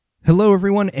Hello,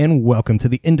 everyone, and welcome to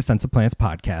the In Defense of Plants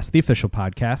podcast, the official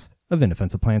podcast of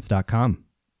indefenseofplants.com.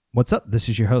 What's up? This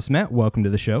is your host, Matt. Welcome to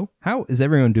the show. How is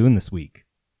everyone doing this week?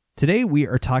 Today, we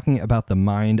are talking about the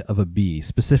mind of a bee,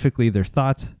 specifically their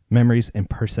thoughts, memories, and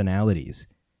personalities.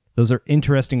 Those are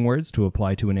interesting words to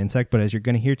apply to an insect, but as you're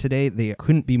going to hear today, they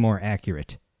couldn't be more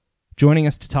accurate. Joining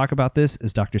us to talk about this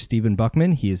is Dr. Stephen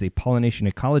Buchmann. He is a pollination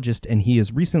ecologist, and he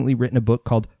has recently written a book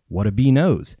called What a Bee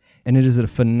Knows. And it is a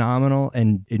phenomenal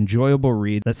and enjoyable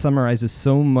read that summarizes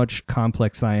so much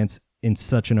complex science in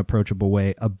such an approachable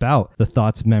way about the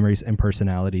thoughts, memories, and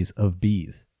personalities of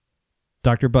bees.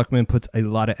 Dr. Buchmann puts a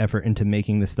lot of effort into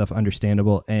making this stuff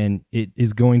understandable, and it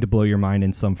is going to blow your mind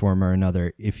in some form or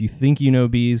another. If you think you know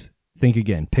bees, think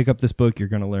again. Pick up this book. You're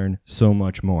going to learn so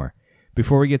much more.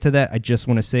 Before we get to that, I just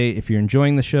want to say, if you're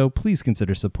enjoying the show, please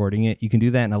consider supporting it. You can do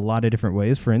that in a lot of different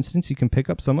ways. For instance, you can pick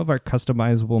up some of our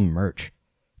customizable merch.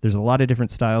 There's a lot of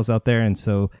different styles out there, and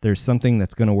so there's something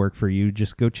that's going to work for you.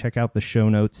 Just go check out the show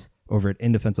notes over at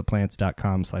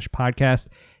indefenseofplants.com/podcast.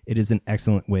 It is an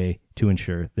excellent way to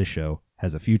ensure this show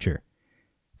has a future.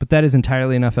 But that is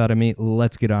entirely enough out of me.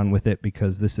 Let's get on with it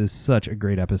because this is such a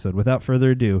great episode. Without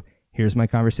further ado, here's my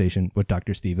conversation with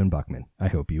Dr. Stephen Buchmann. I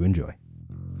hope you enjoy.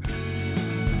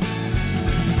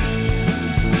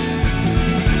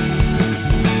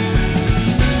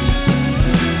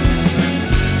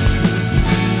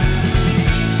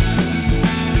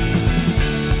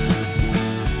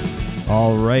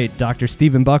 All right, Dr.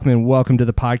 Stephen Buchmann, welcome to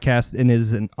the podcast, and it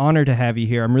is an honor to have you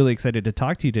here. I'm really excited to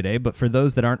talk to you today, but for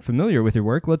those that aren't familiar with your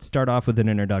work, let's start off with an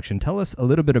introduction. Tell us a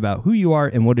little bit about who you are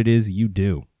and what it is you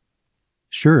do.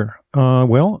 Sure.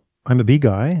 Well, I'm a bee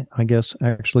guy, I guess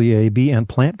actually a bee and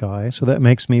plant guy, so that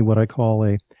makes me what I call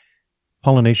a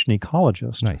pollination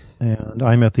ecologist. Nice. And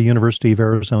I'm at the University of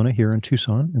Arizona here in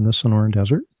Tucson in the Sonoran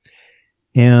Desert.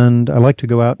 And I like to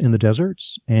go out in the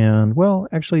deserts and, well,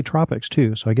 actually tropics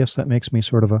too. So I guess that makes me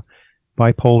sort of a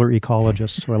bipolar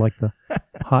ecologist. So I like the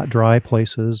hot, dry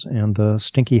places and the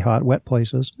stinky, hot, wet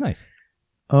places. Nice.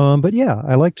 But yeah,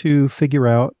 I like to figure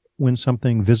out when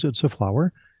something visits a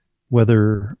flower,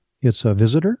 whether it's a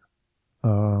visitor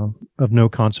of no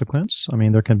consequence. I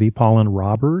mean, there can be pollen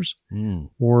robbers,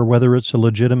 or whether it's a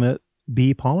legitimate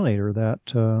bee pollinator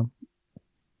that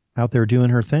out there doing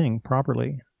her thing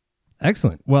properly.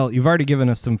 Excellent. Well, you've already given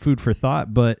us some food for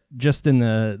thought, but just in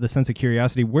the sense of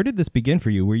curiosity, where did this begin for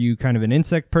you? Were you kind of an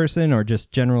insect person or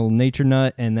just general nature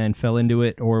nut and then fell into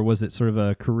it? Or was it sort of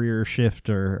a career shift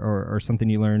or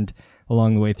something you learned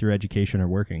along the way through education or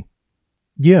working?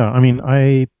 Yeah, I mean,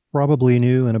 I probably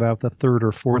knew in about the third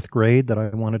or fourth grade that I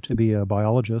wanted to be a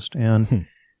biologist. And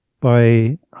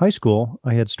by high school,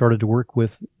 I had started to work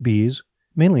with bees,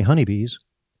 mainly honeybees.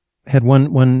 Had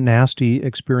one nasty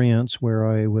experience where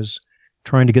I was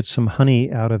trying to get some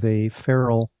honey out of a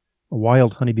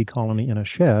wild honeybee colony in a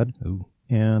shed. Ooh.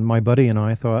 And my buddy and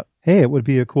I thought, hey, it would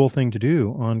be a cool thing to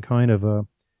do on kind of a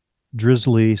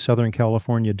drizzly Southern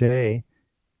California day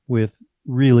with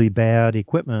really bad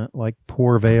equipment like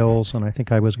poor veils, and I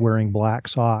think I was wearing black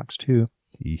socks too.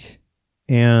 Eesh.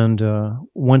 And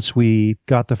once we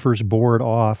got the first board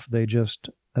off, they just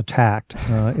attacked.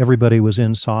 Everybody was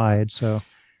inside, so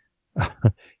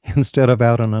instead of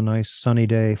out on a nice sunny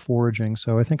day foraging.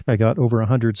 So I think I got over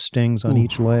 100 stings on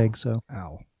each leg. So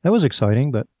Ow. That was exciting,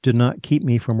 but did not keep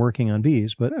me from working on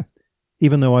bees. But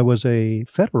even though I was a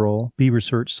federal bee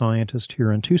research scientist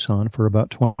here in Tucson for about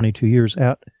 22 years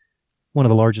at one of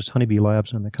the largest honeybee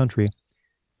labs in the country,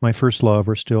 my first love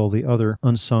are still the other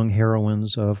unsung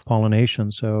heroines of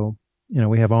pollination. So,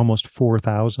 we have almost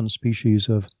 4,000 species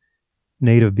of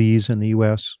native bees in the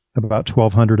U.S., about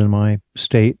 1,200 in my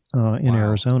state in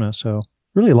Arizona. So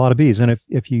really a lot of bees. And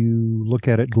if you look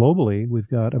at it globally, we've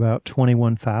got about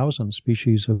 21,000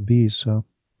 species of bees. So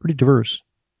pretty diverse.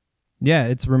 Yeah,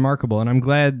 it's remarkable. And I'm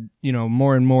glad,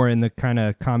 more and more in the kind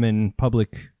of common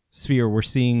public sphere, we're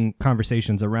seeing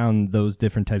conversations around those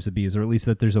different types of bees, or at least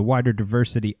that there's a wider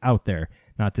diversity out there.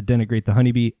 Not to denigrate the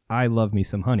honeybee. I love me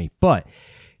some honey. But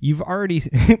you've already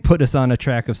put us on a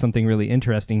track of something really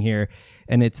interesting here,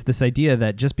 and it's this idea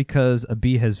that just because a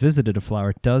bee has visited a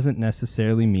flower doesn't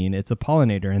necessarily mean it's a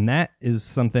pollinator, and that is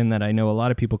something that I know a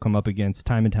lot of people come up against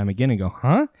time and time again and go,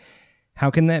 huh? How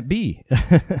can that be?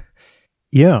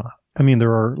 Yeah, I mean,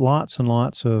 there are lots and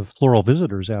lots of floral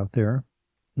visitors out there,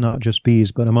 not just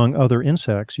bees, but among other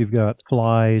insects, you've got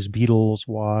flies, beetles,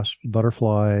 wasps,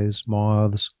 butterflies,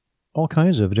 moths, all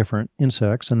kinds of different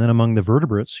insects, and then among the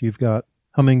vertebrates, you've got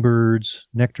hummingbirds,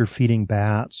 nectar-feeding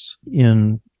bats.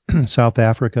 In South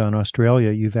Africa and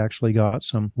Australia, you've actually got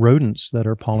some rodents that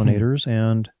are pollinators,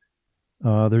 and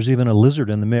there's even a lizard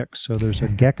in the mix. So there's a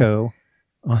gecko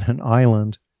on an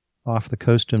island off the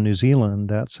coast of New Zealand.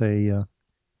 That's a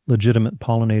legitimate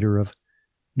pollinator of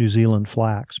New Zealand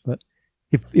flax. But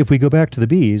if we go back to the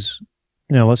bees,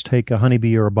 let's take a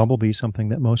honeybee or a bumblebee, something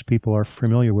that most people are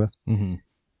familiar with. Mm-hmm.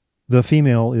 The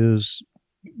female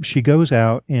she goes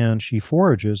out and she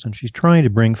forages, and she's trying to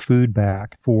bring food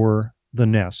back for the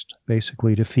nest,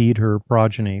 basically to feed her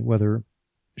progeny, whether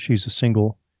she's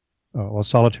a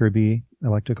solitary bee, I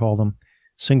like to call them,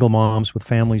 single moms with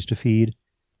families to feed.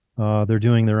 They're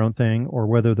doing their own thing, or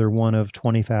whether they're one of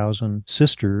 20,000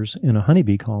 sisters in a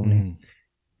honeybee colony. Mm-hmm.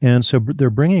 And so they're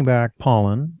bringing back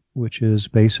pollen, which is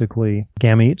basically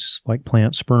gametes, like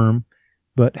plant sperm,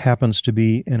 but happens to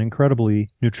be an incredibly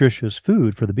nutritious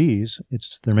food for the bees.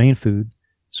 It's their main food.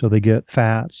 So they get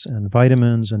fats and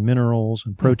vitamins and minerals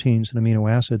and proteins and amino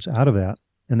acids out of that.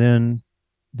 And then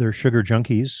they're sugar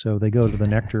junkies, so they go to the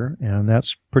nectar, and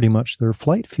that's pretty much their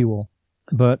flight fuel.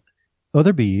 But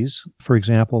other bees, for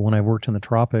example, when I worked in the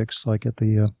tropics, like at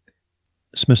the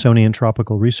Smithsonian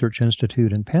Tropical Research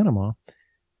Institute in Panama,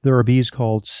 there are bees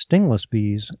called stingless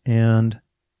bees, and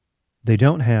they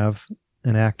don't have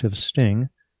an active sting,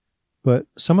 but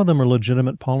some of them are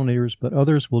legitimate pollinators, but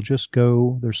others will just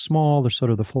go, they're small, they're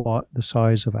sort of the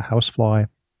size of a housefly,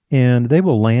 and they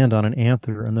will land on an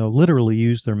anther, and they'll literally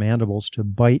use their mandibles to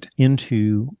bite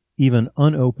into even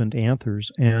unopened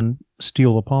anthers and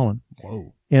steal the pollen.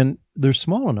 Whoa. And they're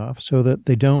small enough so that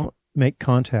they don't make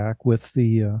contact with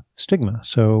the stigma.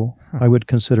 So I would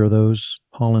consider those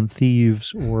pollen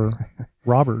thieves or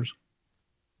robbers.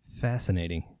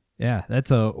 Fascinating. Yeah, that's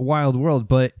a wild world.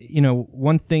 But,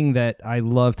 one thing that I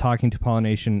love talking to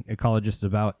pollination ecologists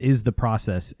about is the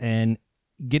process. And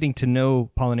getting to know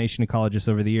pollination ecologists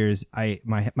over the years,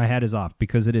 my hat is off,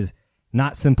 because it is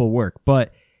not simple work.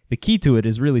 But the key to it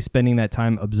is really spending that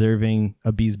time observing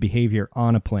a bee's behavior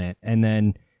on a plant and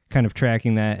then kind of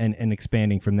tracking that and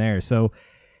expanding from there. So,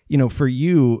 for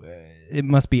you, it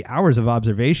must be hours of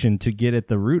observation to get at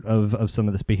the root of some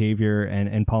of this behavior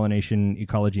and pollination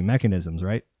ecology mechanisms,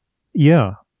 right?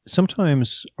 Yeah.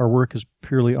 Sometimes our work is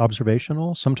purely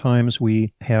observational. Sometimes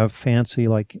we have fancy,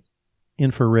 like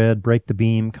infrared, break the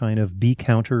beam kind of bee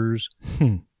counters.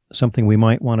 Something we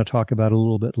might want to talk about a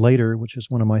little bit later, which is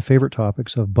one of my favorite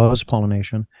topics of buzz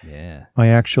pollination. Yeah. I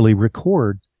actually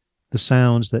record the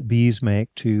sounds that bees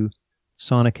make to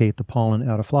sonicate the pollen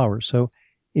out of flowers. So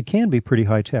it can be pretty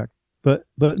high tech. But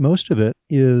most of it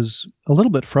is a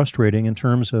little bit frustrating in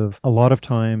terms of a lot of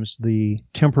times the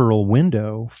temporal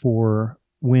window for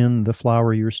when the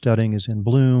flower you're studying is in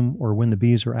bloom or when the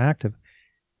bees are active.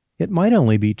 It might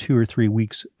only be 2 or 3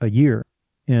 weeks a year.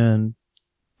 And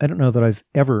I don't know that I've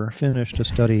ever finished a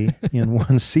study in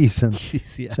one season.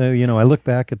 Jeez, yeah. So, I look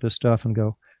back at this stuff and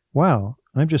go, wow,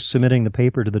 I'm just submitting the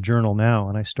paper to the journal now,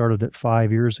 and I started it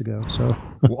 5 years ago. So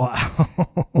wow.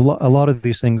 a lot of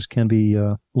these things can be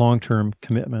long-term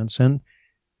commitments.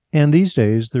 And these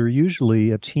days, they're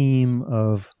usually a team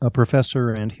of a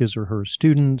professor and his or her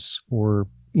students, or,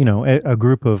 a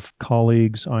group of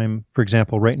colleagues. I'm, for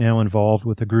example, right now involved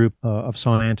with a group of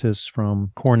scientists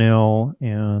from Cornell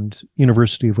and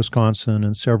University of Wisconsin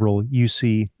and several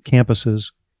UC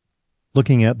campuses,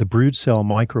 looking at the brood cell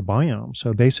microbiome.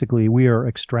 So basically, we are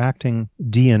extracting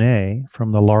DNA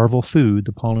from the larval food,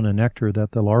 the pollen and nectar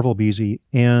that the larval bees eat,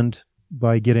 and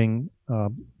by getting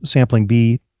sampling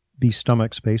bee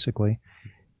stomachs, basically.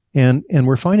 And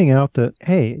we're finding out that,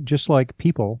 hey, just like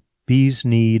people, bees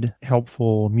need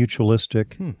helpful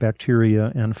mutualistic bacteria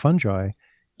and fungi,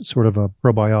 sort of a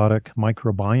probiotic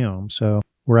microbiome. So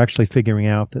we're actually figuring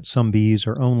out that some bees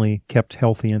are only kept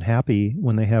healthy and happy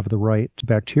when they have the right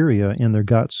bacteria in their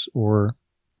guts or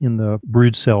in the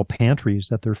brood cell pantries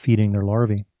that they're feeding their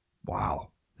larvae. Wow.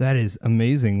 That is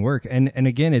amazing work. And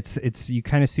again, it's you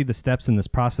kind of see the steps in this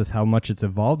process, how much it's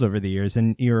evolved over the years.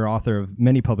 And you're author of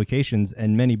many publications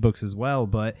and many books as well.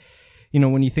 But,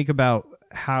 when you think about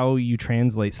how you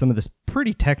translate some of this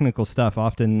pretty technical stuff,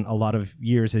 often a lot of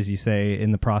years, as you say,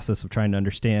 in the process of trying to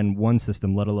understand one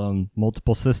system, let alone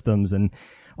multiple systems and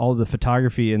all of the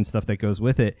photography and stuff that goes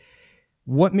with it.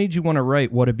 What made you want to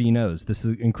write What a Bee Knows? This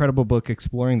is an incredible book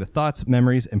exploring the thoughts,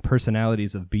 memories, and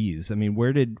personalities of bees. I mean,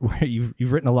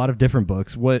 you've written a lot of different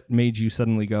books. What made you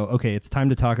suddenly go, okay, it's time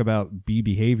to talk about bee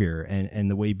behavior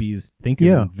and the way bees think and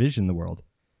envision the world?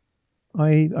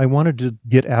 I wanted to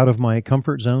get out of my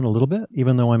comfort zone a little bit,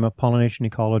 even though I'm a pollination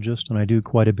ecologist and I do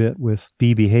quite a bit with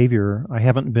bee behavior. I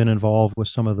haven't been involved with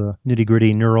some of the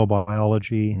nitty-gritty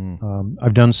neurobiology.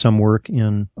 I've done some work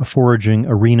in a foraging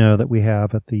arena that we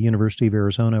have at the University of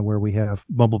Arizona, where we have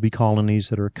bumblebee colonies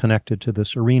that are connected to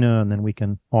this arena, and then we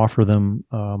can offer them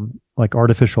like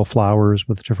artificial flowers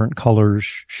with different colors,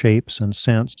 shapes, and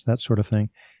scents, that sort of thing.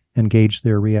 and gauge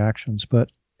their reactions. But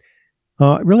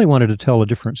I really wanted to tell a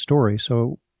different story.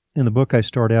 So in the book, I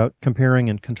start out comparing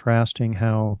and contrasting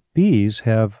how bees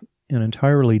have an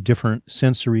entirely different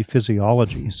sensory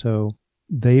physiology. So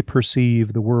they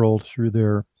perceive the world through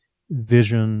their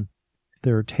vision,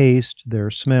 their taste,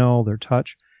 their smell, their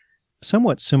touch,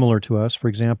 somewhat similar to us. For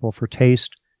example, for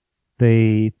taste,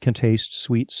 they can taste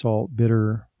sweet, salt,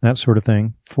 bitter, that sort of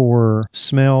thing. For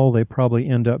smell, they probably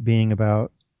end up being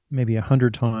about maybe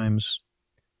 100 times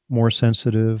more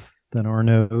sensitive than our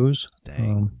nose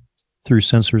through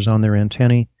sensors on their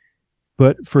antennae.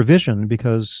 But for vision,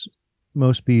 because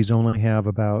most bees only have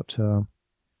about,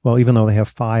 even though they have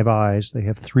 5 eyes, they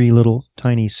have 3 little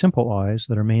tiny simple eyes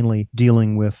that are mainly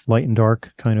dealing with light and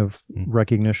dark kind of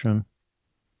recognition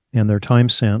and their time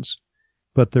sense.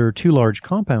 But their 2 large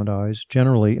compound eyes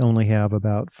generally only have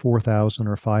about 4,000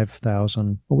 or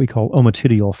 5,000 what we call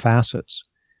ommatidial facets.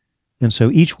 And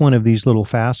so each one of these little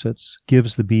facets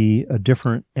gives the bee a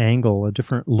different angle, a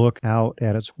different look out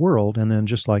at its world. And then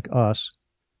just like us,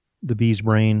 the bee's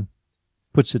brain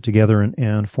puts it together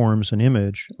and forms an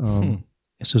image.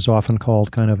 This is often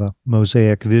called kind of a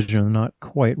mosaic vision, not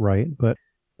quite right. But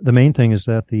the main thing is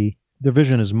that their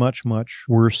vision is much, much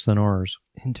worse than ours.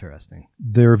 Interesting.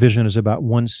 Their vision is about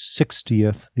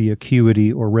 1/60th the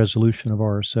acuity or resolution of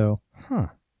ours. So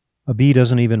a bee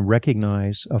doesn't even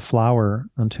recognize a flower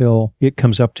until it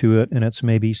comes up to it and it's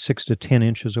maybe 6 to 10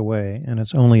 inches away. And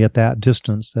it's only at that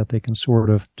distance that they can sort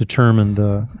of determine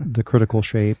the critical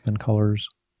shape and colors.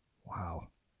 Wow.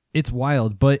 It's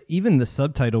wild, but even the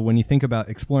subtitle, when you think about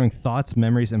exploring thoughts,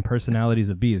 memories, and personalities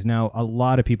of bees, now a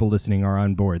lot of people listening are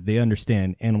on board. They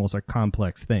understand animals are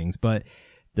complex things, but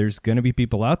there's going to be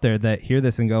people out there that hear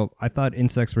this and go, I thought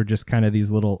insects were just kind of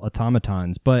these little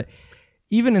automatons. But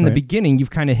even in the beginning, you've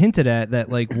kind of hinted at that,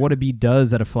 like, what a bee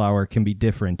does at a flower can be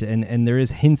different, and there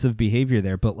is hints of behavior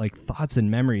there, but like thoughts and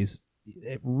memories,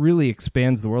 it really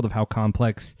expands the world of how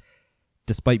complex,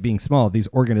 despite being small, these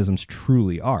organisms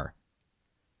truly are.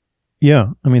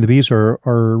 Yeah, I mean, the bees are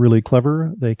really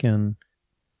clever. They can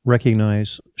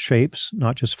recognize shapes,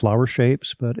 not just flower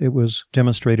shapes, but it was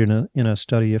demonstrated in a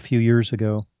study a few years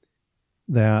ago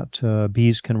that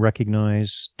bees can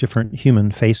recognize different human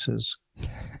faces.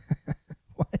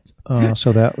 What?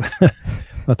 So that I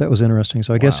thought that was interesting.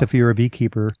 So I guess if you're a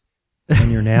beekeeper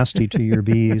and you're nasty to your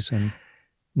bees, and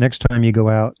next time you go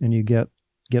out and you get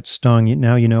stung,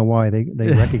 now you know why they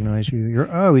recognize you.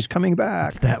 He's coming back.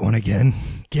 It's that one again.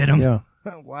 Get him. Yeah.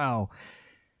 Wow.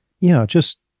 Yeah,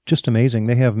 just amazing.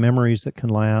 They have memories that can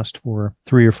last for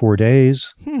 3 or 4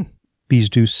 days. Bees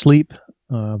do sleep.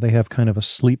 They have kind of a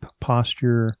sleep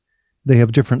posture. They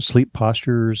have different sleep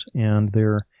postures, and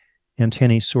their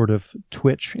antennae sort of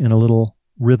twitch in a little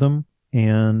rhythm.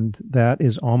 And that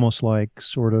is almost like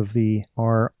sort of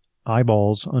our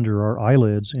eyeballs under our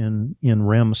eyelids in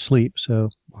REM sleep. So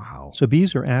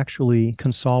bees are actually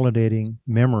consolidating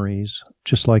memories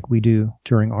just like we do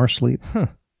during our sleep.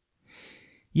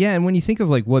 Yeah, and when you think of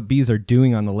like what bees are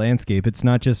doing on the landscape, it's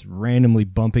not just randomly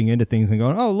bumping into things and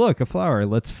going, "Oh, look, a flower,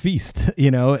 let's feast."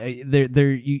 You know,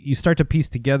 you start to piece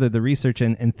together the research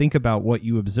and think about what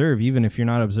you observe, even if you're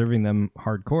not observing them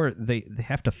hardcore. They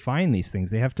have to find these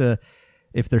things. They have to,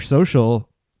 if they're social,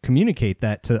 communicate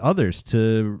that to others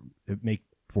to make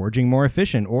foraging more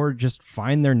efficient, or just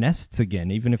find their nests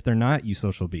again, even if they're not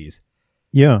eusocial bees.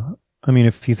 Yeah, I mean,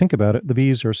 if you think about it, the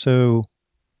bees are so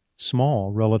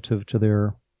small relative to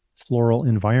their floral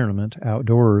environment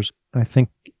outdoors. I think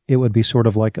it would be sort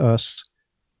of like us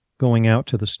going out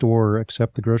to the store,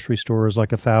 except the grocery store is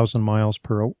like 1,000 miles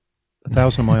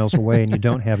away, and you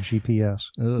don't have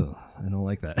GPS. Oh, I don't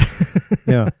like that.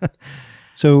 Yeah.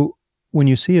 So when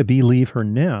you see a bee leave her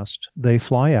nest, they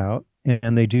fly out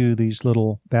and they do these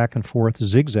little back and forth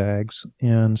zigzags.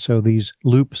 And so these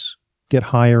loops get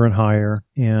higher and higher.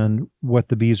 And what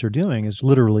the bees are doing is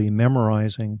literally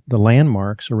memorizing the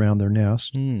landmarks around their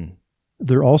nest.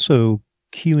 They're also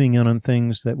cueing in on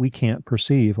things that we can't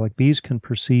perceive. Like bees can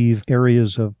perceive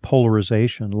areas of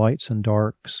polarization, lights and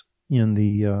darks in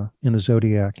the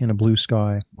zodiac, in a blue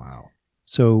sky. Wow.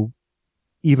 So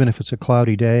even if it's a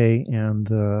cloudy day and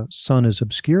the sun is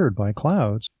obscured by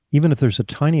clouds, even if there's a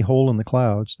tiny hole in the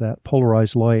clouds, that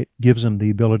polarized light gives them the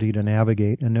ability to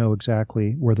navigate and know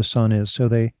exactly where the sun is. So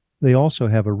they also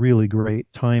have a really great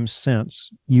time sense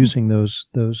using those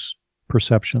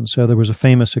perceptions. So there was a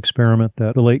famous experiment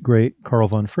that the late, great Carl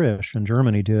von Frisch in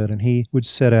Germany did, and he would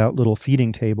set out little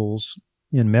feeding tables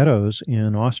in meadows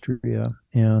in Austria,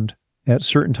 and at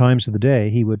certain times of the day,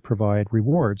 he would provide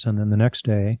rewards. And then the next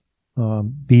day,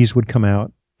 bees would come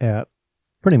out at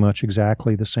pretty much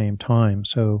exactly the same time.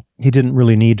 So he didn't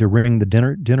really need to ring the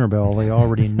dinner bell. They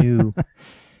already knew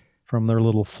from their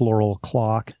little floral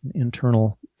clock,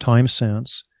 internal time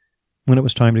sense, when it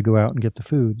was time to go out and get the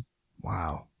food.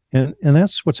 Wow. And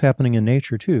that's what's happening in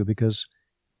nature too, because,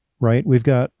 right, we've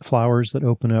got flowers that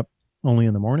open up only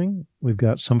in the morning. We've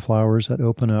got some flowers that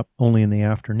open up only in the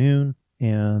afternoon,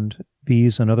 and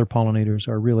bees and other pollinators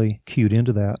are really cued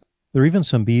into that. There are even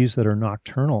some bees that are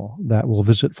nocturnal that will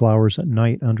visit flowers at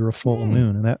night under a full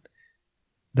moon, and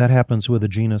that happens with a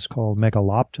genus called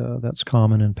Megalopta that's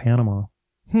common in Panama.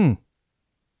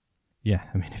 Yeah,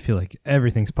 I mean, I feel like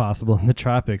everything's possible in the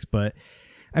tropics, but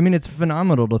I mean, it's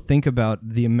phenomenal to think about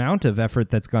the amount of effort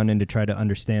that's gone in to try to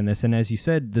understand this. And as you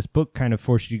said, this book kind of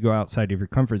forced you to go outside of your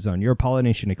comfort zone. You're a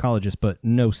pollination ecologist, but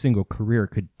no single career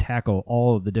could tackle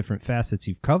all of the different facets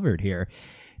you've covered here.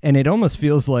 And it almost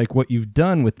feels like what you've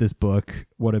done with this book,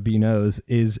 What a Bee Knows,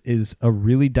 is a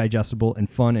really digestible and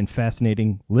fun and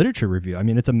fascinating literature review. I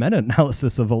mean, it's a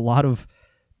meta-analysis of a lot of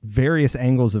various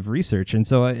angles of research. And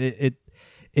so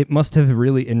it must have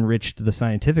really enriched the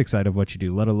scientific side of what you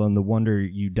do, let alone the wonder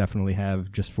you definitely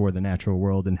have just for the natural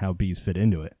world and how bees fit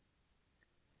into it.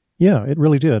 Yeah, it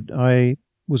really did. I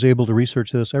was able to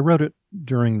research this. I wrote it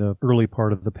during the early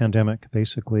part of the pandemic,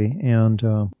 basically, and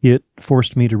it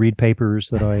forced me to read papers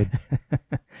that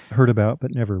I'd heard about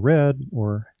but never read,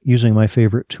 or using my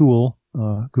favorite tool,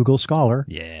 Google Scholar.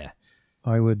 Yeah.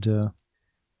 I would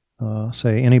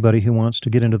say anybody who wants to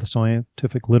get into the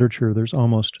scientific literature, there's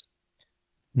almost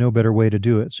no better way to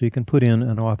do it. So you can put in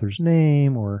an author's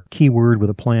name or keyword with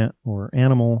a plant or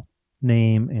animal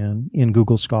name and in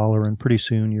Google Scholar, and pretty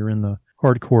soon you're in the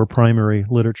hardcore primary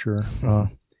literature,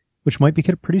 which might be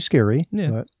pretty scary. Yeah.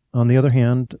 But on the other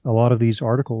hand, a lot of these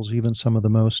articles, even some of the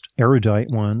most erudite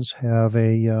ones, have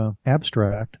a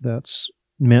abstract that's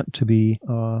meant to be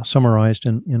summarized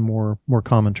in more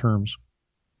common terms.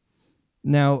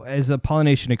 Now, as a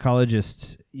pollination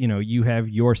ecologist, you know, you have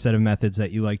your set of methods that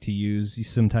you like to use. You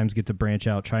sometimes get to branch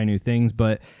out, try new things,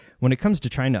 but when it comes to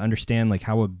trying to understand like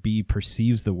how a bee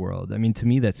perceives the world, I mean, to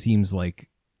me, that seems like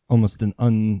almost an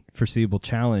unforeseeable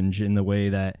challenge in the way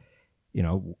that, you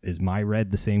know, is my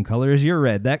red the same color as your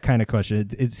red? That kind of question.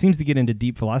 It seems to get into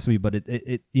deep philosophy, but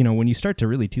it you know, when you start to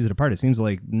really tease it apart, it seems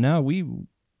like, no, we've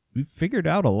figured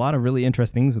out a lot of really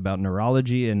interesting things about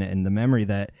neurology and the memory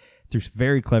that through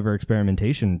very clever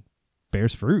experimentation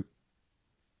bears fruit.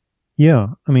 Yeah.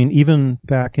 I mean, even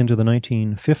back into the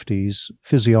 1950s,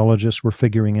 physiologists were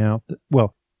figuring out that,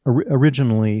 well,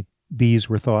 originally bees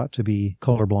were thought to be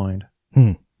colorblind.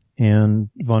 And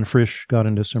von Frisch got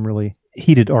into some really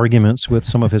heated arguments with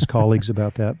some of his colleagues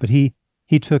about that. But he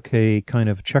took a kind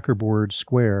of checkerboard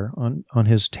square on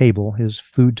his table, his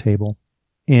food table.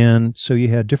 And so you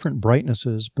had different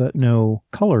brightnesses, but no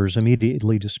colors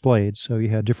immediately displayed. So you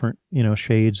had different, you know,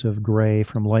 shades of gray,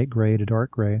 from light gray to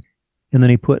dark gray. And then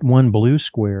he put one blue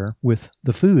square with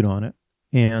the food on it,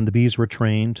 and the bees were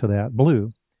trained to that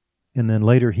blue. And then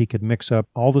later he could mix up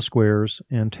all the squares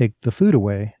and take the food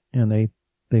away, and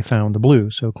they found the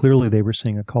blue. So clearly they were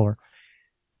seeing a color.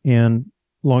 And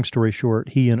long story short,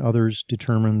 he and others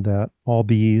determined that all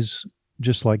bees,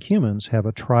 just like humans, have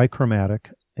a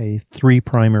trichromatic, a 3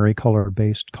 primary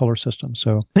color-based color system.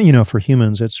 So, you know, for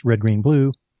humans, it's red, green,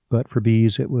 blue, but for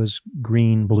bees, it was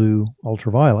green, blue,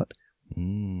 ultraviolet.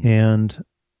 And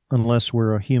unless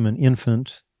we're a human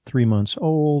infant, 3 months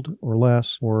old or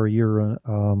less, or you're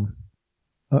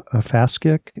a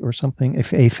phasic or something,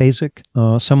 aphasic,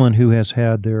 someone who has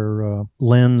had their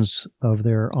lens of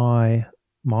their eye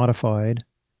modified,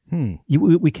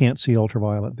 we can't see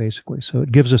ultraviolet, basically. So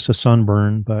it gives us a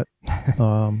sunburn, but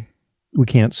we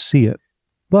can't see it.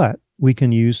 But we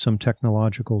can use some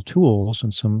technological tools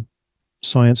and some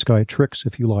science guy tricks,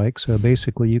 if you like. So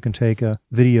basically, you can take a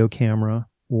video camera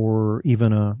or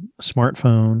even a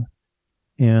smartphone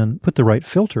and put the right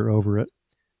filter over it.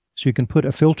 So you can put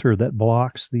a filter that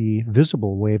blocks the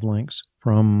visible wavelengths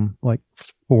from like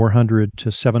 400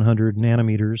 to 700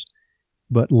 nanometers,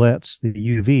 but lets the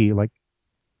UV like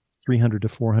 300 to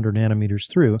 400 nanometers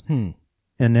through.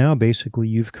 And now basically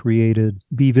you've created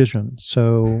bee vision.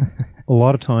 So a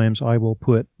lot of times I will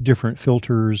put different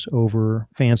filters over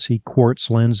fancy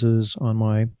quartz lenses on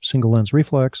my single lens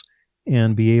reflex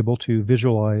and be able to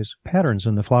visualize patterns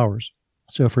in the flowers.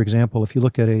 So for example, if you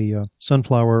look at a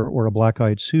sunflower or a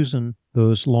black-eyed Susan,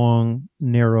 those long,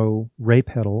 narrow ray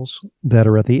petals that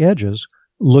are at the edges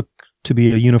look to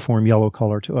be a uniform yellow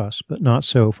color to us, but not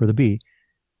so for the bee.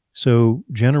 So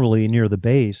generally near the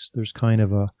base, there's kind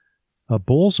of a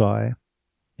bullseye,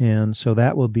 and so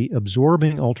that will be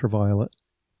absorbing ultraviolet,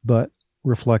 but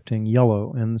reflecting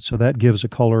yellow. And so that gives a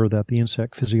color that the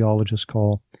insect physiologists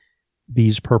call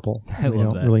bees purple. I we love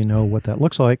don't that. really know what that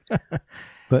looks like.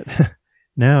 But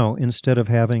now, instead of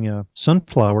having a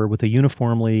sunflower with a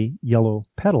uniformly yellow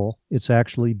petal, it's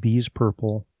actually bees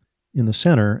purple in the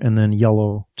center and then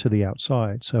yellow to the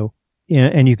outside. So,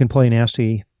 and you can play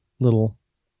nasty little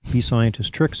bee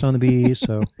scientist tricks on the bees.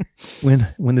 So when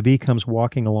the bee comes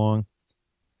walking along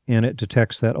and it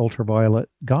detects that ultraviolet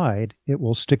guide, it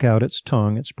will stick out its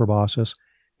tongue, its proboscis,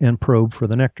 and probe for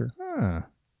the nectar. Huh.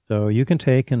 So you can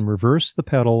take and reverse the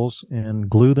petals and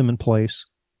glue them in place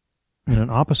in an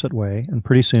opposite way, and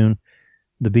pretty soon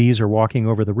the bees are walking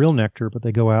over the real nectar, but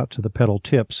they go out to the petal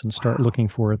tips and start looking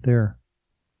for it there.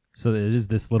 So it is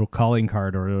this little calling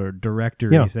card or a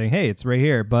directory saying, hey, it's right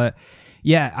here. But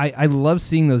yeah, I love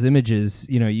seeing those images.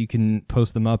 You know, you can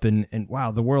post them up and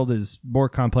wow, the world is more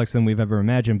complex than we've ever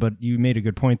imagined. But you made a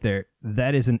good point there.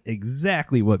 That isn't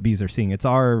exactly what bees are seeing. It's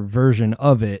our version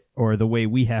of it, or the way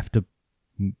we have to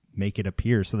make it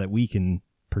appear so that we can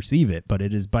perceive it. But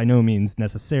it is by no means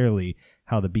necessarily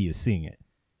how the bee is seeing it.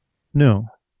 No.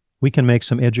 We can make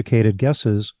some educated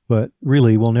guesses, but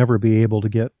really we'll never be able to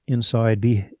get inside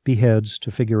bee heads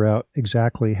to figure out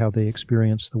exactly how they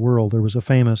experience the world. There was a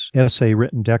famous essay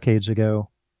written decades ago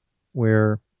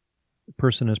where the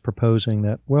person is proposing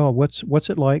that, well, what's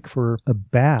it like for a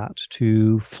bat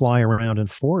to fly around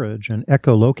and forage and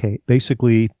echolocate,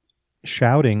 basically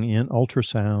shouting in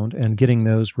ultrasound and getting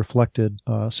those reflected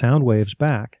sound waves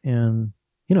back? And,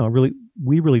 you know,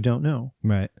 we really don't know.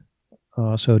 Right.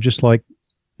 So just like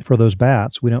for those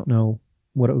bats, we don't know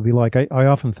what it would be like. I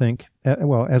often think,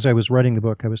 well, as I was writing the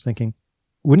book, I was thinking,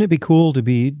 wouldn't it be cool to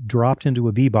be dropped into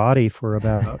a bee body for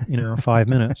about, 5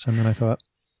 minutes? And then I thought,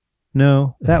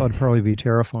 no, that would probably be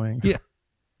terrifying. Yeah.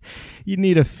 You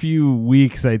need a few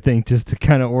weeks, I think, just to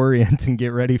kind of orient and get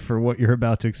ready for what you're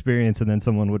about to experience, and then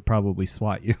someone would probably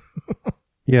swat you.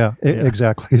 Yeah,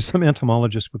 exactly. Some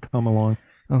entomologist would come along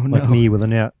like me with a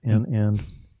net and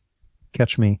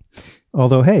catch me.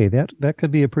 Although, hey, that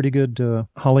could be a pretty good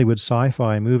Hollywood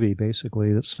sci-fi movie,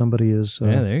 basically, that somebody is...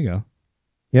 yeah, there you go.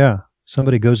 Yeah,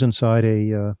 somebody goes inside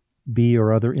a bee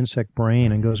or other insect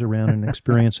brain and goes around and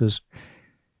experiences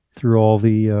through all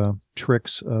the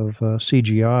tricks of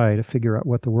CGI to figure out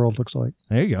what the world looks like.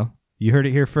 There you go. You heard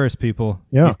it here first, people.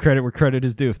 Yeah. Give credit where credit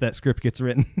is due if that script gets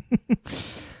written.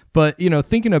 But,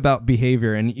 thinking about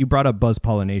behavior, and you brought up buzz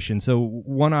pollination. So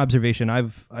one observation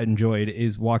I've enjoyed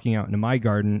is walking out into my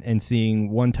garden and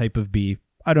seeing one type of bee.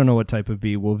 I don't know what type of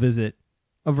bee will visit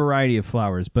a variety of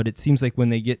flowers, but it seems like when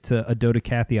they get to a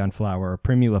dodecathion flower, a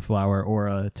primula flower, or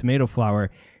a tomato flower,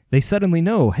 they suddenly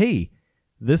know, hey,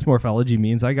 this morphology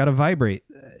means I got to vibrate.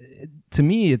 To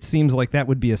me, it seems like that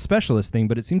would be a specialist thing,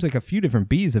 but it seems like a few different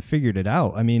bees have figured it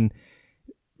out. I mean,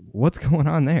 what's going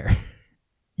on there?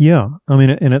 Yeah, I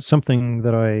mean, and it's something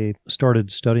that I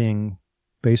started studying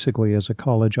basically as a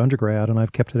college undergrad, and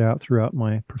I've kept it out throughout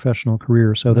my professional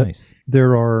career. So Nice. that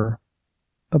there are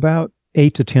about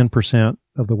 8 to 10%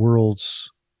 of the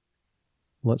world's,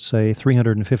 let's say,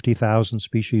 350,000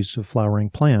 species of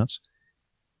flowering plants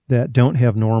that don't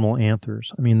have normal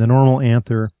anthers. I mean, the normal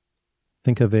anther,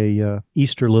 think of a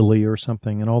Easter lily or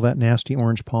something, and all that nasty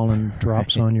orange pollen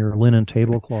drops on your linen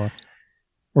tablecloth.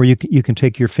 Or you can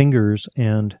take your fingers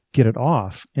and get it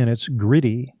off, and it's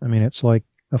gritty. I mean, it's like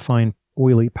a fine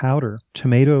oily powder.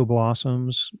 Tomato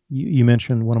blossoms, you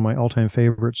mentioned one of my all-time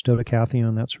favorites,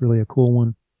 dodecathion. That's really a cool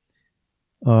one.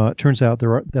 It turns out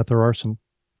there are some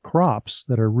crops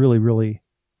that are really, really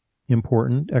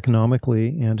important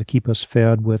economically and to keep us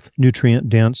fed with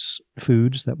nutrient-dense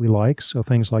foods that we like. So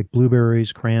things like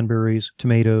blueberries, cranberries,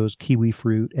 tomatoes, kiwi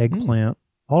fruit, eggplant,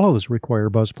 all of those require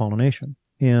buzz pollination.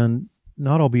 And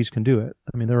not all bees can do it.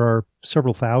 I mean, there are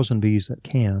several thousand bees that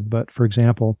can, but for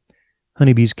example,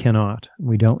 honeybees cannot.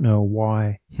 We don't know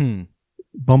why.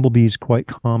 Bumblebees quite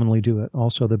commonly do it.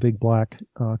 Also, the big black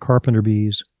carpenter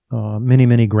bees,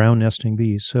 many ground nesting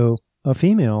bees. So a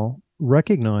female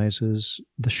recognizes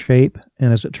the shape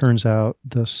and, as it turns out,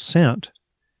 the scent,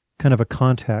 kind of a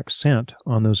contact scent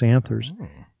on those anthers.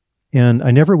 And I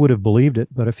never would have believed it,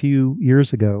 but a few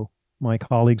years ago, my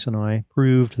colleagues and I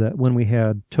proved that when we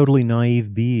had totally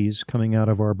naive bees coming out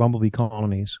of our bumblebee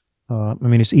colonies, I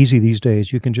mean, it's easy these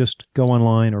days. You can just go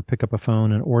online or pick up a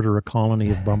phone and order a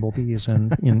colony of bumblebees,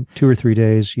 and in 2 or 3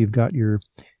 days, you've got your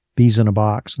bees in a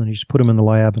box, and then you just put them in the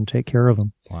lab and take care of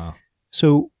them. Wow.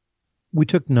 So we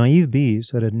took naive bees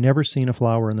that had never seen a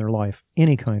flower in their life,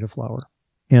 any kind of flower,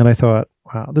 and I thought,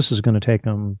 wow, this is going to take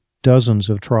them dozens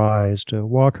of tries to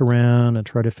walk around and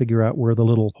try to figure out where the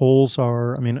little holes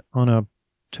are. I mean, on a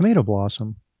tomato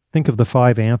blossom, think of the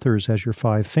 5 anthers as your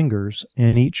 5 fingers,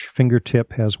 and each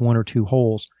fingertip has 1 or 2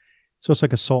 holes. So it's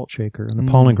like a salt shaker, and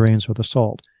the pollen grains are the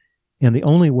salt. And the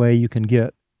only way you can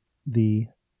get the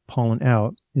pollen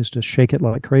out is to shake it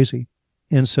like crazy.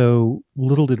 And so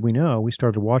little did we know, we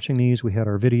started watching these, we had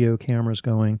our video cameras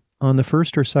going. On the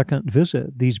first or second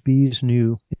visit, these bees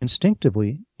knew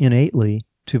instinctively, innately,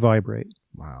 to vibrate.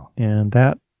 Wow. And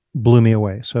that blew me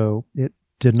away. So it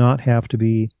did not have to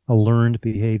be a learned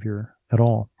behavior at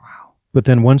all. Wow. But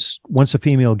then once a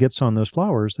female gets on those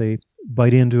flowers, they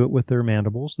bite into it with their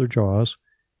mandibles, their jaws.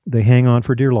 They hang on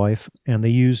for dear life, and they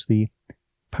use the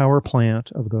power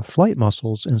plant of the flight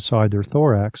muscles inside their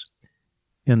thorax.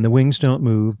 And the wings don't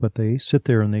move, but they sit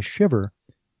there and they shiver.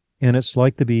 And it's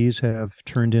like the bees have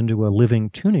turned into a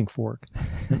living tuning fork.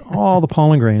 And all the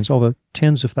pollen grains, all the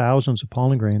tens of thousands of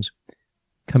pollen grains,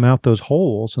 come out those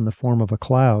holes in the form of a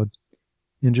cloud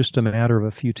in just a matter of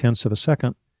a few tenths of a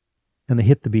second. And they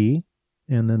hit the bee,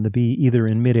 and then the bee, either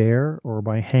in midair or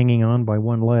by hanging on by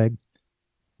one leg,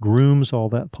 grooms all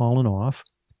that pollen off,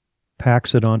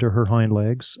 packs it onto her hind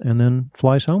legs, and then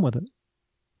flies home with it.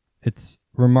 It's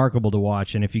remarkable to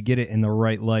watch, and if you get it in the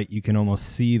right light, you can almost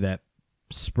see that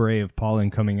spray of pollen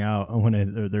coming out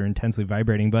when they're intensely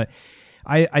vibrating. But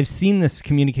I've seen this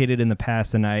communicated in the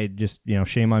past, and I just,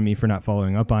 shame on me for not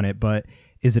following up on it, but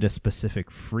is it a specific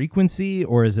frequency,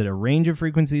 or is it a range of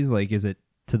frequencies? Like, is it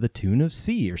to the tune of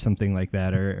C or something like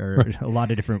that, or a lot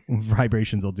of different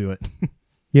vibrations will do it?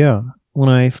 Yeah. When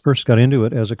I first got into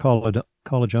it as a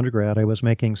college undergrad, I was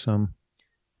making some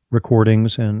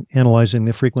recordings and analyzing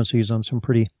the frequencies on some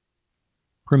pretty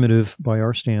primitive, by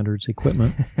our standards,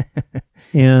 equipment.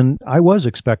 And I was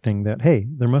expecting that, hey,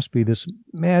 there must be this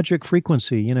magic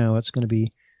frequency, it's going to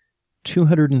be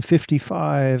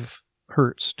 255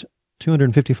 hertz,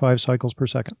 255 cycles per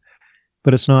second.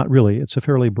 But it's not really. It's a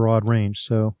fairly broad range.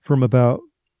 So from about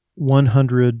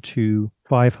 100 to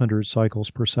 500 cycles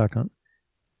per second.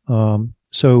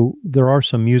 So there are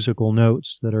some musical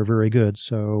notes that are very good.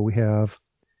 So we have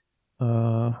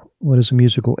what is a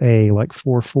musical A, like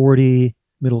 440,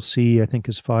 middle C, I think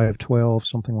is 512,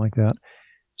 something like that.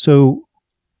 So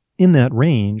in that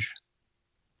range,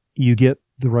 you get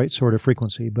the right sort of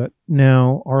frequency. But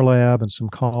now our lab and some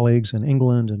colleagues in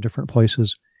England and different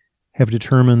places have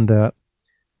determined that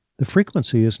the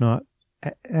frequency is not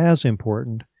as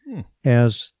important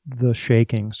as the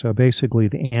shaking. So basically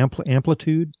the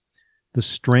amplitude, the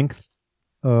strength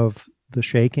of the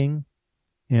shaking,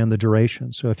 and the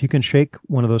duration. So if you can shake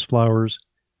one of those flowers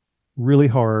really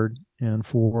hard and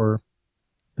for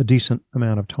a decent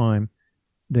amount of time,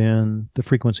 then the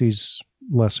frequency's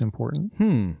less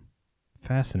important.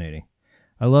 Fascinating.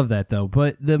 I love that, though.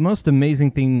 But the most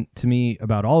amazing thing to me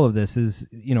about all of this is,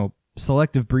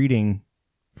 selective breeding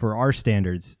for our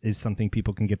standards is something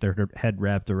people can get their head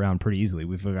wrapped around pretty easily.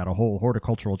 We've got a whole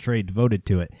horticultural trade devoted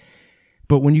to it.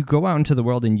 But when you go out into the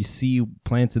world and you see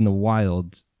plants in the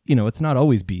wild, it's not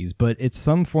always bees, but it's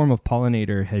some form of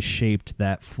pollinator has shaped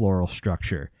that floral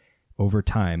structure over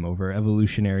time, over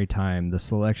evolutionary time, the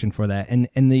selection for that.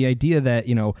 And the idea that,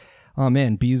 oh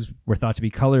man, bees were thought to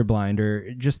be colorblind,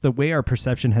 or just the way our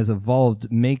perception has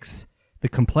evolved makes the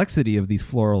complexity of these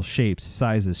floral shapes,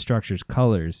 sizes, structures,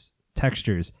 colors,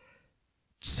 textures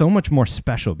so much more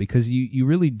special, because you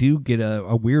really do get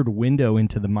a weird window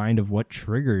into the mind of what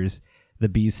triggers the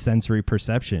bee's sensory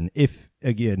perception. If,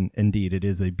 again, indeed, it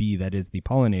is a bee that is the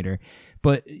pollinator.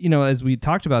 But, as we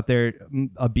talked about there,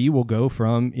 a bee will go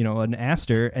from, an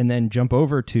aster and then jump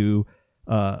over to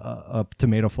a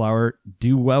tomato flower,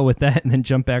 do well with that, and then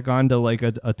jump back onto like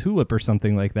a tulip or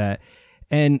something like that.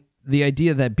 And the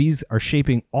idea that bees are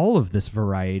shaping all of this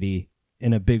variety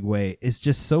in a big way is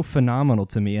just so phenomenal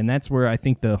to me. And that's where I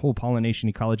think the whole pollination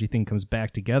ecology thing comes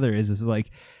back together, is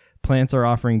like, plants are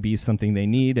offering bees something they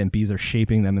need, and bees are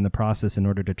shaping them in the process in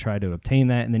order to try to obtain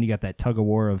that. And then you got that tug of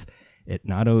war of it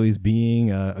not always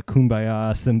being a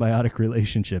kumbaya symbiotic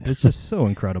relationship. It's just so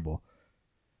incredible.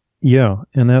 Yeah,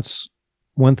 and that's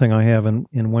one thing I have in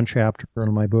one chapter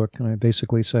in my book. And I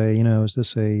basically say, is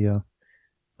this a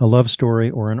love story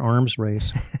or an arms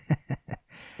race?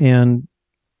 And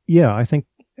yeah, I think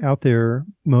out there,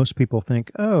 most people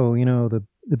think, oh,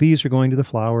 the bees are going to the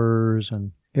flowers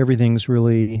and everything's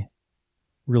really,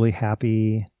 really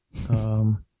happy.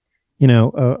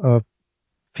 A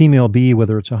female bee,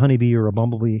 whether it's a honeybee or a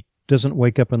bumblebee, doesn't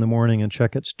wake up in the morning and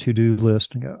check its to-do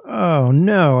list and go, oh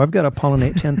no, I've got to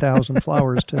pollinate 10,000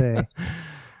 flowers today.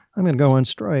 I'm going to go on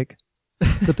strike.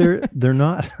 But they're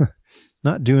not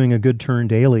doing a good turn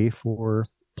daily for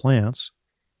plants,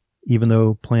 even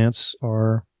though plants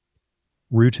are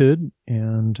rooted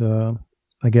and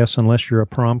I guess unless you're a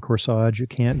prom corsage, you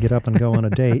can't get up and go on a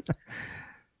date.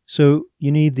 So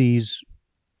you need this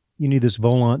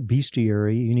volant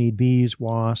bestiary. You need bees,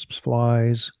 wasps,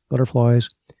 flies, butterflies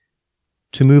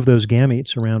to move those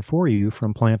gametes around for you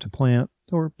from plant to plant,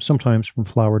 or sometimes from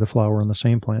flower to flower on the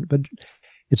same plant. But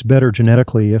it's better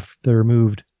genetically if they're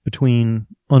moved between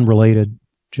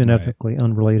genetically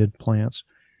unrelated plants.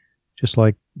 Just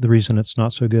like the reason it's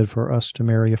not so good for us to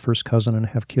marry a first cousin and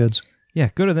have kids. Yeah,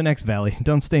 go to the next valley.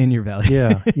 Don't stay in your valley.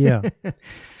 Yeah.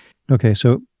 Okay,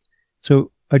 so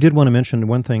I did want to mention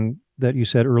one thing that you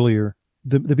said earlier.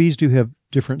 The bees do have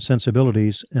different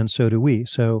sensibilities, and so do we.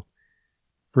 So,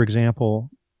 for example,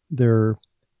 there's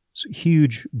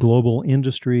huge global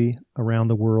industry around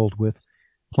the world with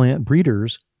plant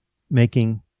breeders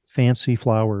making fancy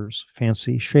flowers,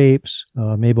 fancy shapes,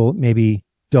 maybe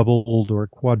doubled or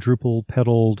quadruple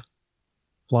petaled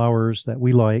flowers that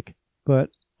we like. But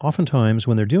oftentimes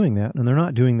when they're doing that, and they're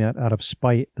not doing that out of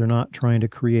spite, they're not trying to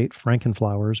create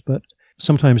frankenflowers, but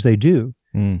sometimes they do.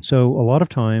 So a lot of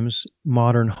times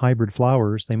modern hybrid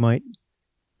flowers, they might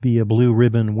be a blue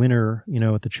ribbon winner,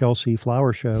 at the Chelsea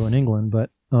flower show in England. But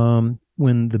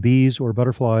when the bees or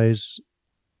butterflies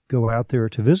go out there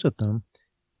to visit them,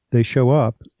 they show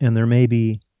up and there may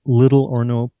be little or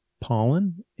no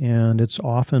pollen, and it's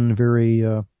often very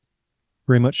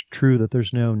much true that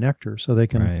there's no nectar. So they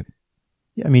can, right.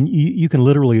 I mean, you can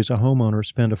literally, as a homeowner,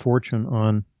 spend a fortune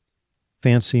on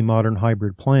fancy modern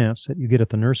hybrid plants that you get at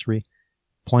the nursery,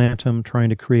 plant them trying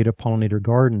to create a pollinator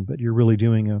garden, but you're really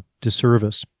doing a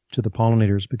disservice to the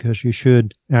pollinators, because you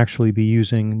should actually be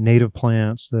using native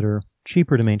plants that are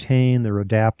cheaper to maintain, they're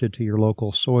adapted to your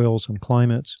local soils and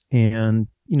climates. And,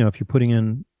 if you're putting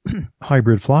in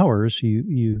hybrid flowers,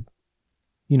 you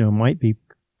might be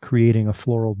creating a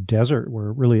floral desert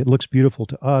where really it looks beautiful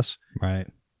to us. Right.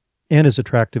 And is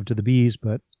attractive to the bees,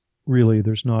 but really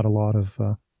there's not a lot of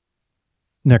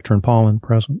nectar and pollen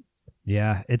present.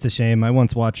 Yeah, it's a shame. I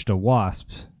once watched a wasp,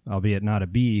 albeit not a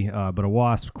bee, but a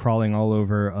wasp crawling all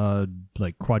over a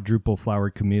quadruple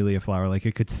flowered camellia flower. Like,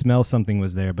 it could smell something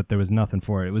was there, but there was nothing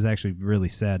for it. It was actually really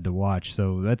sad to watch.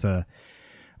 So that's a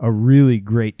really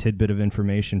great tidbit of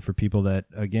information for people that,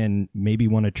 again, maybe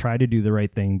want to try to do the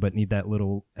right thing, but need that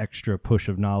little extra push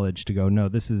of knowledge to go, no,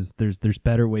 there's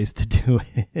better ways to do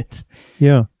it.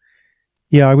 Yeah.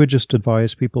 Yeah, I would just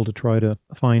advise people to try to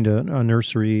find a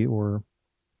nursery or,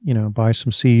 buy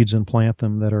some seeds and plant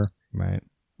them that are right.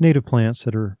 Native plants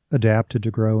that are adapted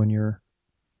to grow in your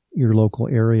local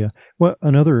area. Well,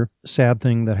 another sad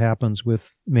thing that happens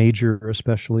with major,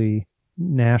 especially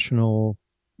national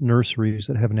nurseries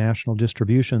that have national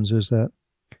distributions, is that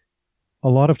a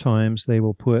lot of times they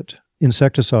will put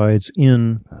insecticides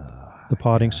in the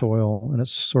potting soil, and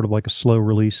it's sort of like a slow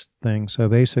release thing. So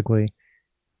basically,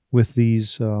 with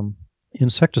these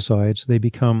insecticides, they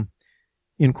become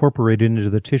incorporated into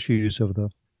the tissues of the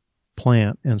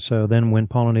plant, and so then when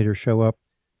pollinators show up,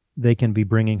 they can be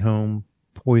bringing home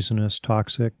poisonous,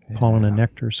 toxic pollen and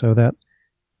nectar. So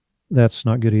that's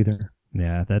not good either.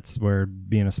 Yeah, that's where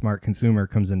being a smart consumer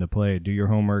comes into play. Do your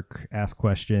homework, ask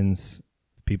questions.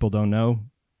 If people don't know,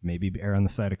 maybe err on the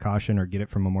side of caution or get it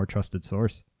from a more trusted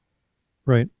source.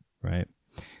 Right.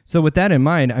 So with that in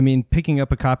mind, I mean, picking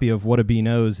up a copy of What a Bee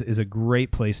Knows is a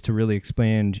great place to really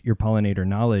expand your pollinator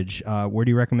knowledge. Where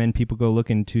do you recommend people go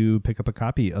looking to pick up a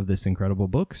copy of this incredible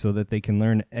book so that they can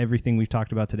learn everything we've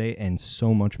talked about today and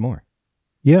so much more?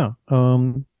 Yeah,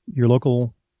 your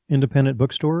local independent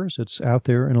bookstores. It's out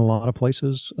there in a lot of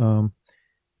places.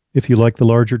 If you like the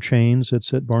larger chains,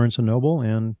 it's at Barnes & Noble.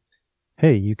 And,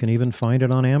 hey, you can even find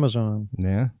it on Amazon.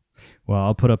 Yeah. Well,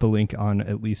 I'll put up a link on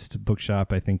at least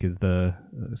Bookshop, I think, is the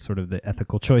sort of the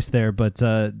ethical choice there. But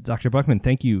Dr. Buchmann,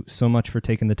 thank you so much for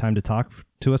taking the time to talk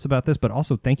to us about this, but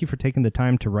also thank you for taking the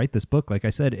time to write this book. Like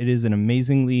I said, it is an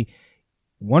amazingly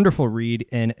wonderful read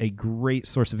and a great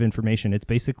source of information. It's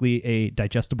basically a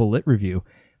digestible lit review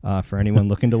for anyone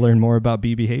looking to learn more about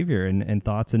bee behavior and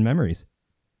thoughts and memories.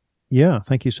 Yeah,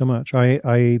 thank you so much.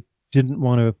 I didn't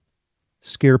want to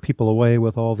scare people away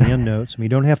with all the endnotes. I mean, you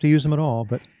don't have to use them at all,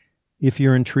 but if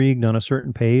you're intrigued on a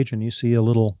certain page and you see a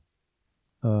little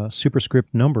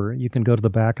superscript number, you can go to the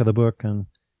back of the book and,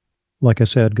 like I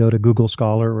said, go to Google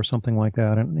Scholar or something like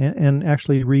that and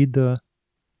actually read the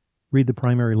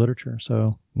primary literature.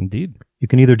 So indeed, you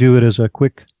can either do it as a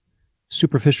quick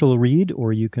superficial read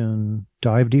or you can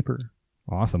dive deeper.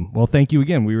 Awesome. Well, thank you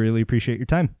again. We really appreciate your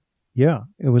time. Yeah,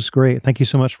 it was great. Thank you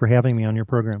so much for having me on your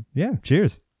program. Yeah,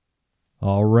 cheers.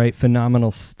 All right,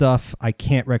 phenomenal stuff. I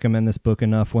can't recommend this book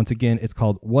enough. Once again, it's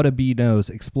called What a Bee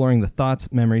Knows, Exploring the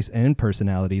Thoughts, Memories, and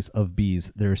Personalities of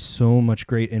Bees. There's so much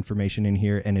great information in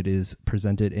here, and it is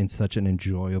presented in such an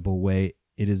enjoyable way.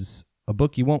 It is a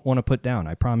book you won't want to put down,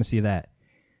 I promise you that.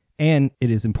 And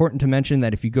it is important to mention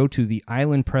that if you go to the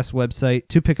Island Press website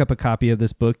to pick up a copy of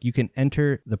this book, you can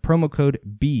enter the promo code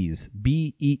BEES,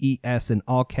 B-E-E-S in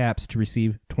all caps, to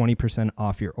receive 20%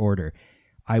 off your order.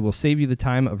 I will save you the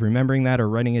time of remembering that or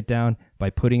writing it down by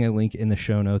putting a link in the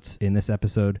show notes in this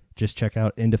episode. Just check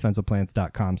out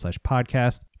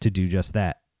indefensiveplants.com/podcast to do just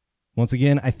that. Once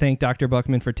again, I thank Dr.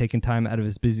 Buchmann for taking time out of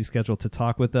his busy schedule to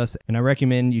talk with us, and I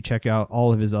recommend you check out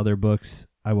all of his other books.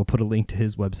 I will put a link to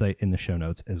his website in the show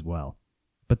notes as well.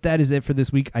 But that is it for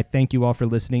this week. I thank you all for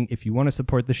listening. If you want to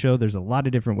support the show, there's a lot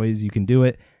of different ways you can do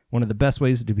it. One of the best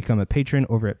ways is to become a patron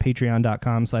over at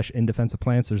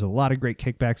patreon.com/indefensiveplants. There's a lot of great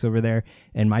kickbacks over there,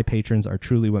 and my patrons are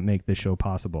truly what make this show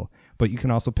possible. But you can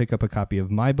also pick up a copy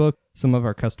of my book, some of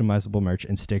our customizable merch,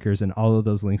 and stickers, and all of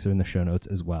those links are in the show notes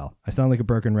as well. I sound like a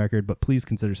broken record, but please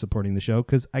consider supporting the show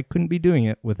because I couldn't be doing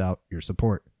it without your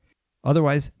support.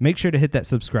 Otherwise, make sure to hit that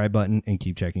subscribe button and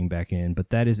keep checking back in. But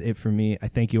that is it for me. I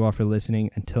thank you all for listening.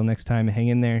 Until next time, hang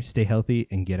in there, stay healthy,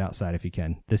 and get outside if you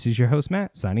can. This is your host,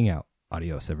 Matt, signing out.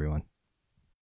 Adios, everyone.